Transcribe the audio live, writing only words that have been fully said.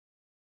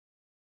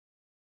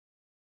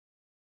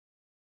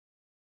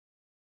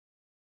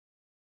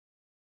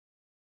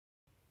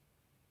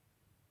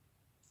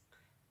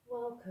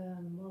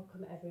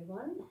Welcome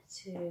everyone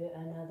to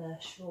another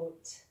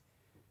short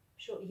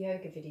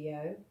yoga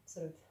video.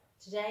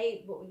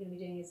 Today what we're going to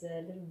be doing is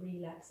a little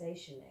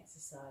relaxation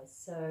exercise.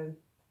 So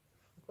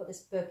I've got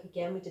this book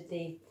again. We did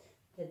the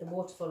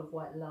Waterfall of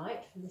White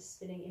Light from the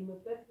Spinning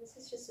Inward book. This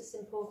is just a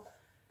simple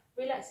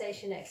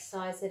relaxation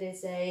exercise that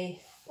is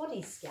a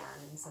body scan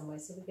in some way.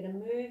 So we're going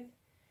to move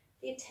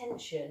the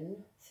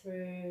attention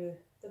through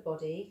the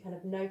body, kind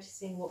of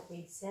noticing what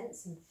we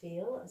sense and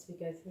feel as we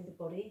go through the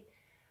body.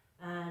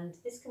 And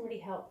this can really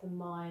help the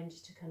mind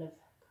to kind of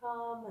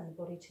calm and the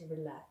body to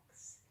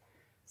relax.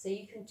 So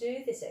you can do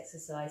this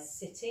exercise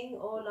sitting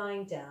or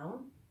lying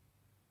down,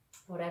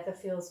 whatever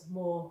feels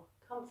more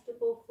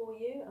comfortable for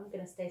you. I'm going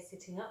to stay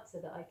sitting up so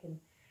that I can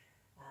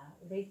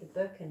read the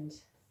book and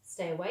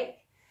stay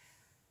awake.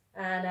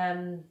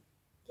 And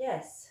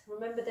yes,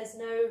 remember there's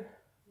no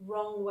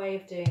wrong way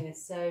of doing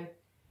this. So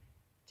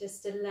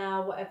just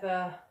allow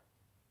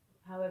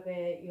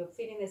however you're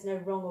feeling. There's no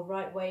wrong or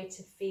right way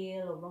to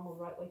feel or wrong or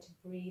right way to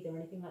breathe or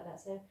anything like that.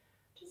 So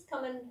just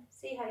come and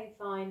see how you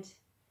find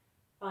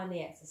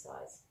the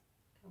exercise.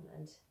 Come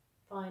and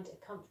find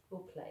a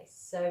comfortable place.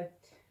 So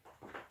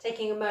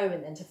taking a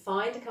moment then to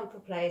find a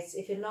comfortable place.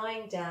 If you're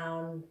lying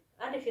down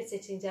and if you're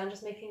sitting down,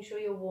 just making sure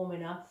you're warm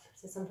enough.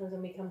 So sometimes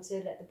when we come to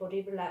let the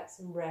body relax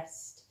and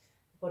rest,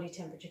 the body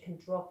temperature can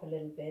drop a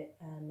little bit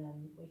and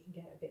we can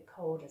get a bit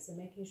colder. So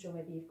making sure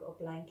maybe you've got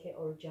a blanket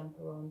or a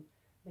jumper on,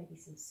 maybe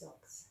some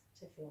socks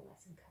to feel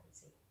nice and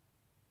cozy.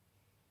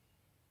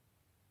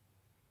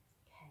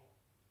 Okay.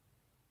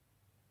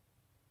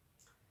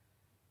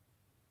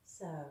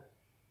 So,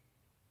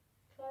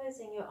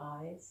 closing your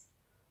eyes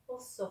or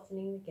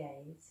softening the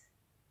gaze,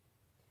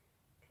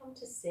 come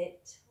to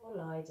sit or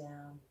lie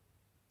down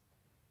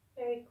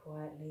very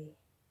quietly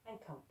and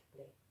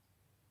comfortably.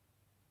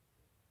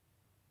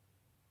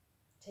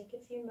 Take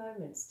a few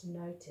moments to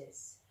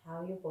notice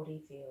how your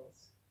body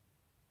feels.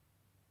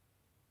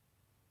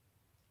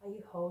 Are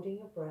you holding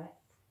your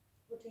breath,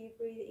 or do you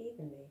breathe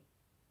evenly?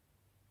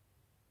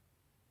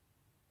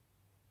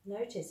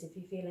 Notice if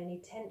you feel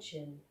any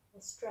tension or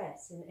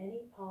stress in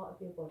any part of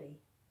your body.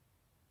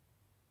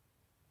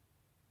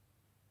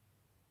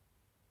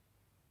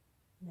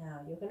 Now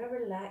you're going to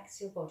relax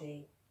your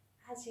body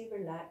as you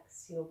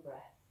relax your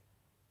breath.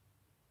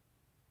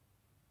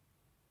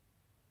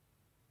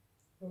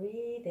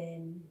 Breathe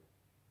in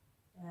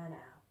and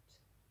out.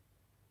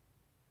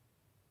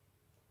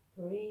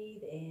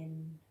 Breathe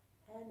in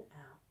and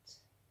out,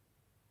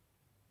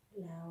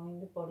 allowing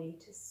the body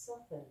to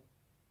soften.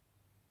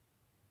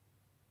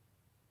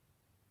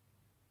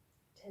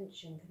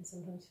 Tension can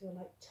sometimes feel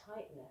like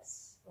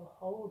tightness or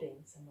holding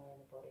somewhere in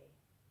the body.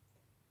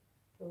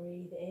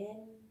 Breathe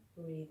in,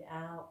 breathe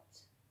out.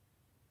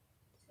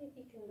 See if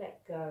you can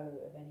let go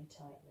of any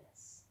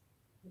tightness,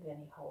 of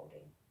any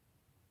holding.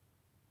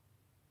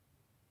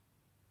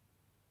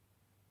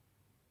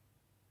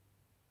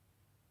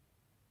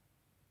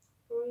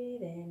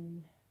 Breathe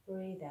in,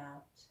 breathe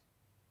out,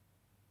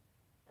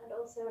 and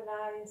also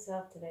allow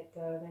yourself to let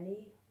go of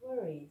any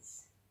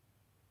worries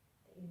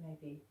that you may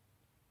be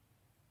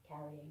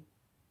carrying.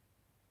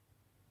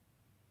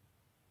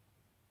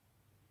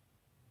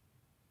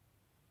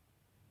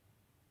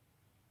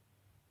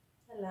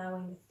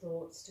 Allowing the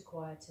thoughts to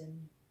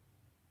quieten.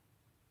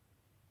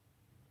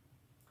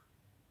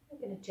 We're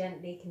going to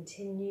gently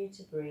continue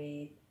to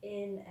breathe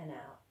in and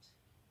out.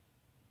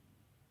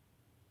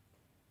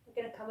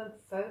 We're going to come and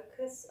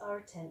focus our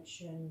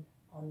attention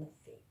on the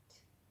feet.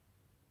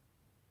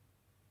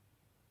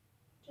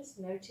 Just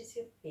notice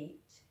your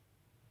feet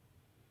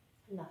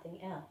and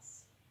nothing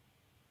else.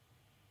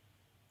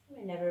 You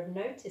may never have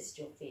noticed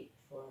your feet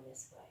before in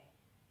this way.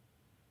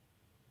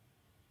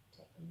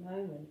 Take a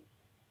moment.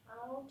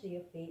 How do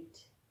your feet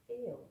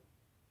feel?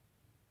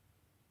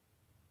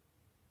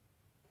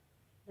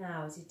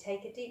 Now, as you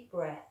take a deep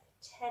breath,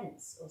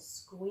 tense or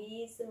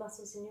squeeze the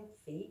muscles in your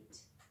feet.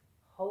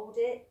 Hold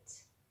it.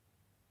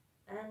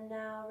 And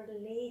now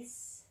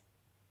release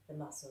the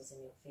muscles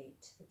in your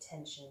feet, the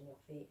tension in your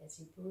feet as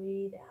you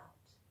breathe out.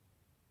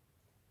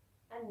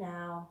 And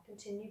now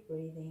continue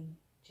breathing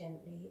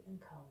gently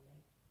and calmly.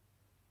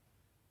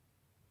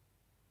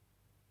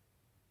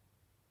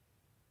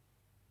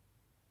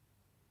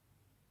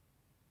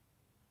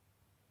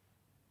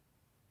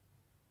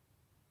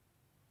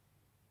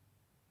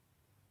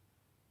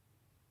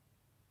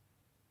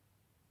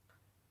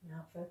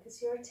 Now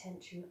focus your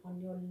attention on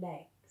your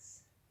legs.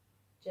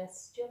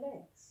 Just your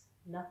legs,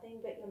 nothing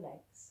but your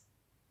legs.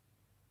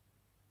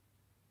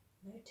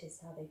 Notice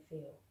how they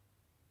feel.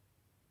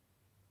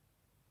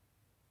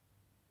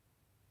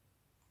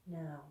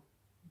 Now,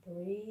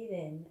 breathe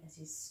in as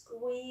you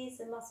squeeze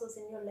the muscles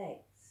in your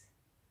legs.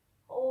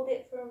 Hold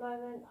it for a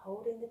moment,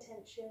 holding the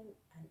tension,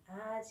 and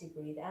as you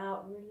breathe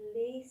out,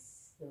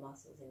 release the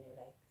muscles in your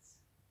legs.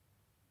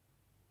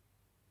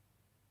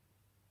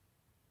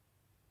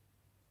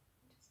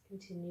 Just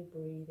continue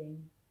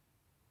breathing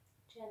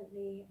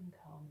gently and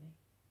calmly.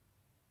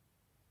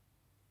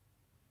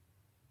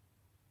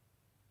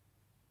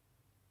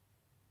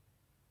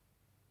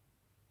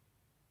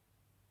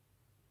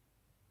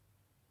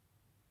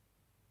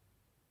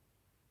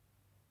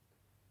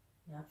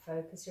 Now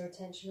focus your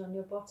attention on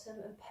your bottom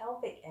and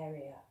pelvic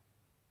area.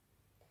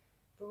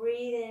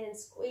 Breathe in and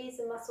squeeze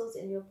the muscles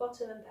in your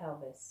bottom and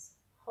pelvis.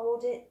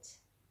 Hold it.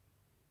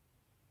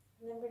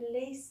 And then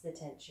release the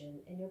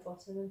tension in your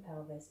bottom and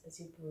pelvis as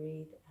you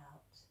breathe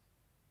out.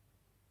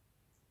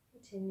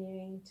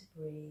 Continuing to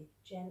breathe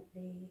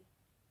gently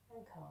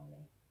and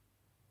calmly.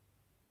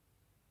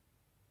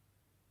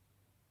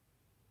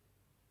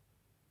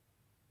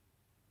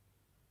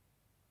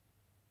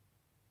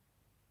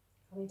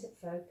 Coming to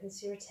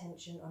focus your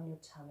attention on your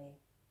tummy.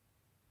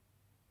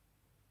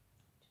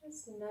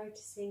 Just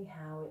noticing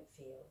how it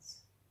feels.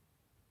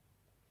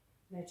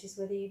 Notice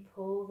whether you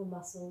pull the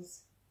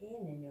muscles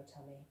in your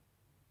tummy.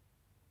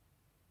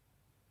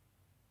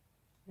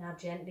 Now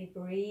gently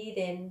breathe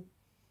in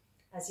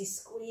as you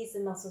squeeze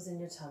the muscles in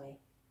your tummy.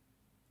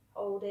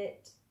 Hold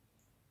it.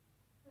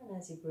 And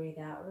as you breathe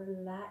out,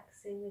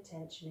 relaxing the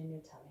tension in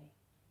your tummy.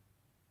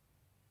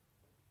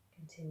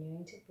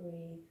 Continuing to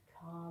breathe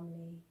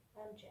calmly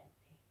and gently.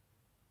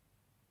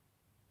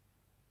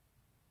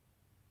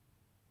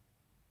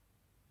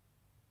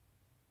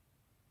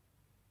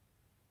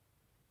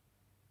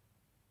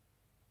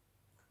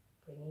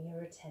 Bringing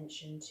your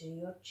attention to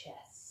your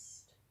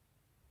chest.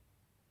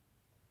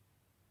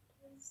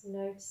 Just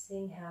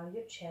noticing how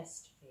your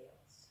chest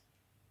feels.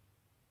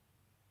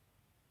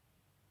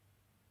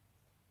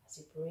 As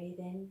you breathe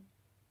in,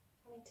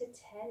 coming to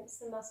tense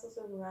the muscles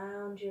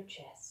around your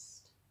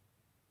chest.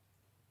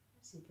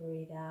 As you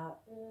breathe out,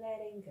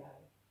 letting go.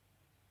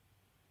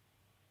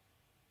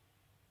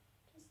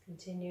 Just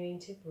continuing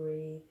to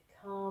breathe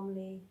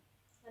calmly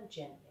and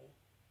gently.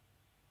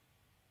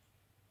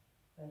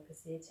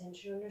 Focus the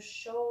attention on your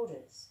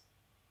shoulders.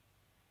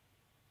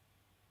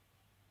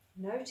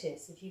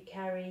 Notice if you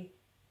carry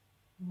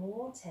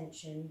more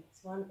tension,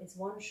 is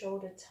one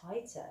shoulder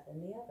tighter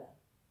than the other?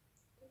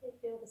 Do they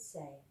feel the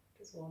same?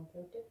 Does one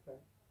feel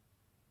different?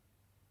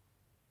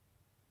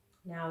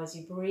 Now as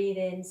you breathe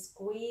in,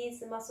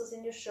 squeeze the muscles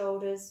in your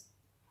shoulders.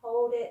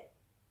 Hold it.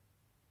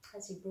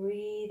 As you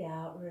breathe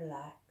out,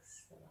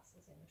 relax the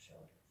muscles in your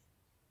shoulders.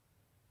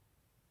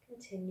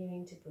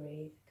 Continuing to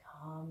breathe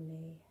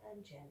calmly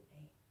and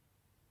gently.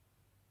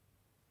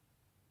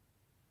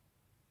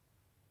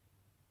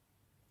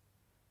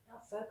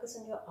 Now focus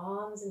on your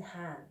arms and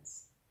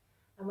hands.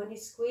 And when you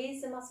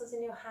squeeze the muscles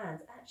in your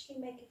hands, actually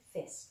make a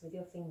fist with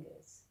your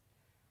fingers.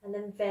 And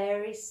then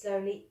very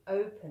slowly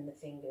open the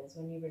fingers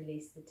when you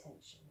release the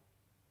tension.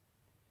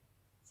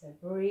 So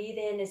breathe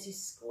in as you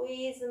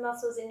squeeze the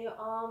muscles in your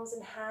arms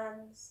and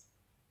hands.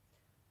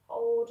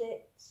 Hold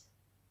it.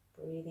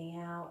 Breathing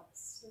out,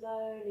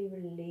 slowly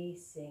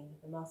releasing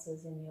the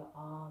muscles in your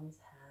arms,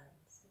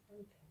 hands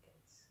and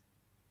fingers.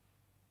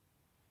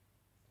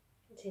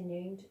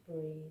 Continuing to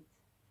breathe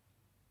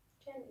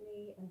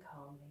gently and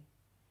calmly.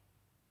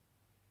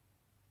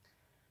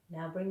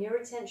 Now bring your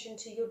attention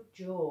to your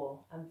jaw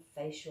and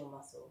facial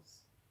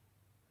muscles,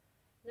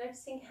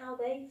 noticing how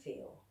they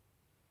feel.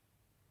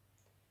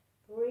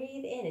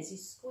 Breathe in as you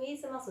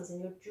squeeze the muscles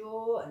in your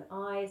jaw and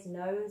eyes,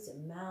 nose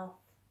and mouth.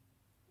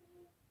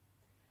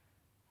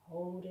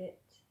 Hold it.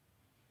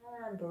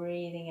 And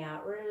breathing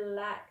out,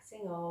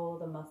 relaxing all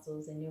the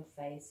muscles in your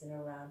face and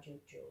around your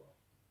jaw.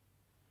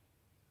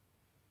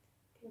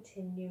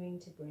 Continuing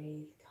to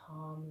breathe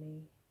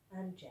calmly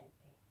and gently.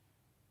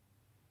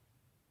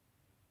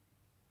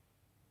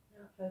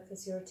 Now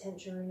focus your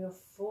attention on your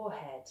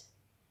forehead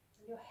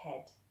and your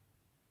head.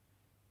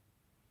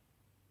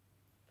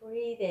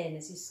 Breathe in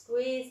as you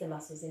squeeze the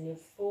muscles in your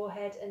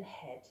forehead and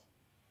head.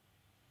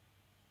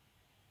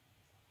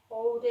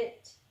 Hold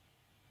it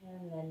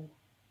and then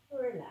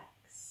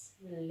relax,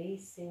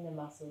 releasing the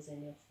muscles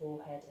in your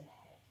forehead and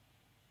head.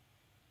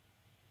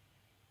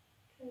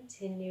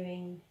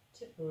 Continuing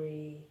to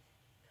breathe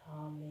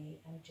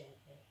calmly and gently.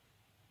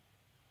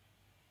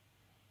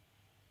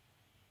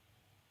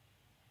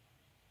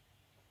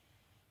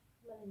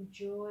 And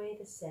enjoy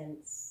the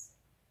sense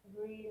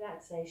of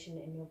relaxation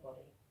in your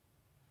body.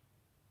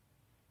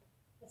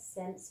 A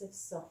sense of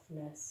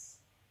softness,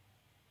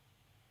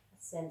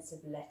 a sense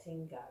of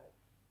letting go.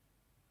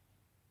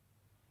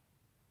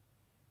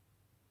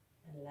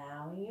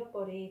 Allowing your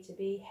body to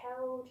be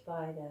held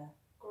by the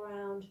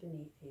ground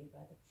beneath you, by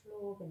the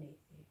floor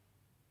beneath you.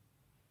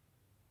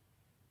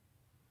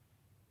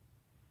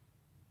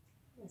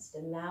 Just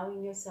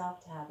allowing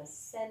yourself to have a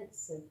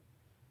sense of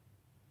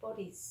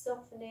body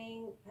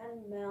softening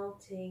and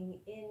melting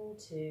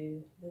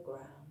into the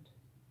ground.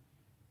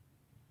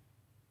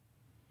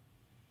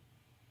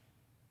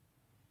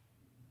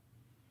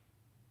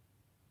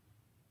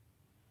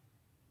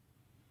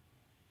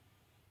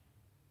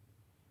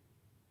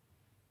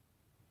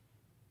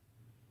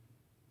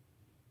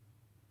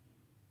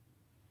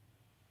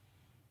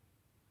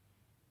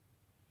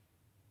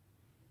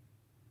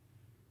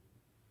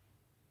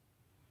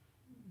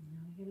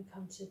 We're going to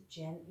come to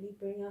gently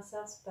bring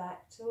ourselves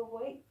back to a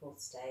wakeful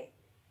state.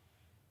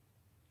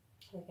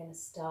 We're going to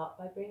start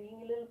by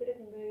bringing a little bit of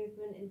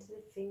movement into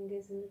the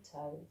fingers and the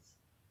toes.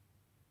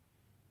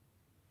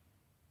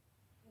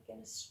 We're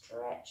going to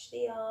stretch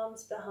the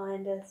arms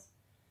behind us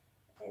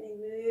Maybe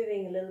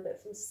moving a little bit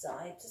from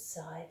side to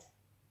side.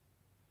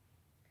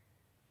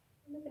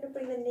 And we're going to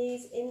bring the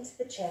knees into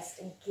the chest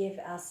and give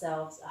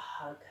ourselves a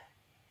hug.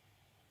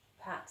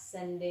 Perhaps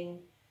sending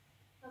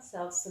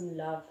ourselves some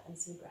love and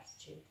some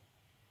gratitude.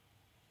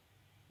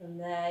 From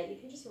there, you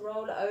can just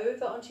roll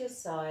over onto your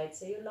side.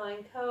 So you're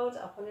lying curled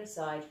up on your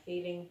side,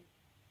 feeling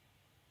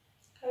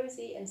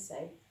cozy and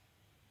safe.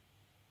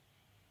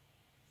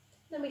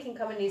 Then we can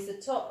come and use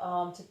the top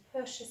arm to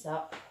push us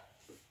up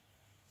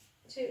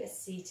to a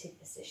seated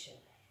position.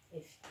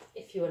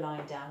 If you are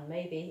lying down,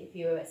 maybe if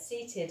you are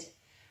seated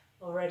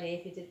already,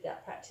 if you did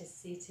that practice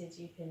seated,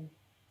 you can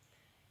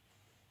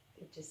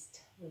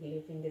just wiggle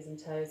your fingers and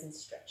toes and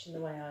stretch in the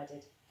way I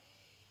did.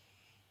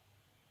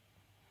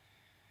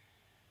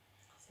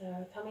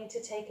 So coming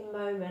to take a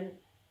moment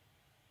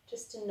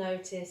just to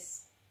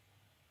notice,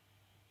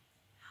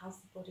 how's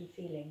the body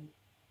feeling?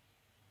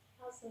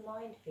 How's the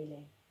mind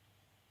feeling?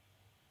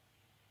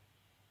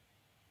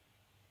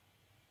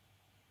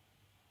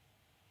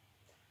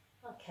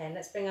 Okay,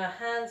 let's bring our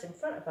hands in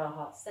front of our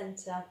heart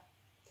centre.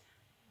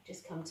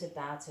 Just come to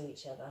bow to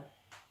each other.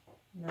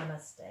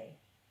 Namaste. I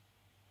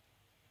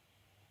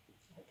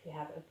hope you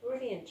have a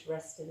brilliant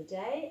rest of the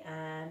day,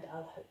 and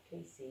I'll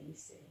hopefully see you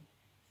soon.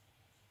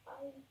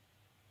 Bye.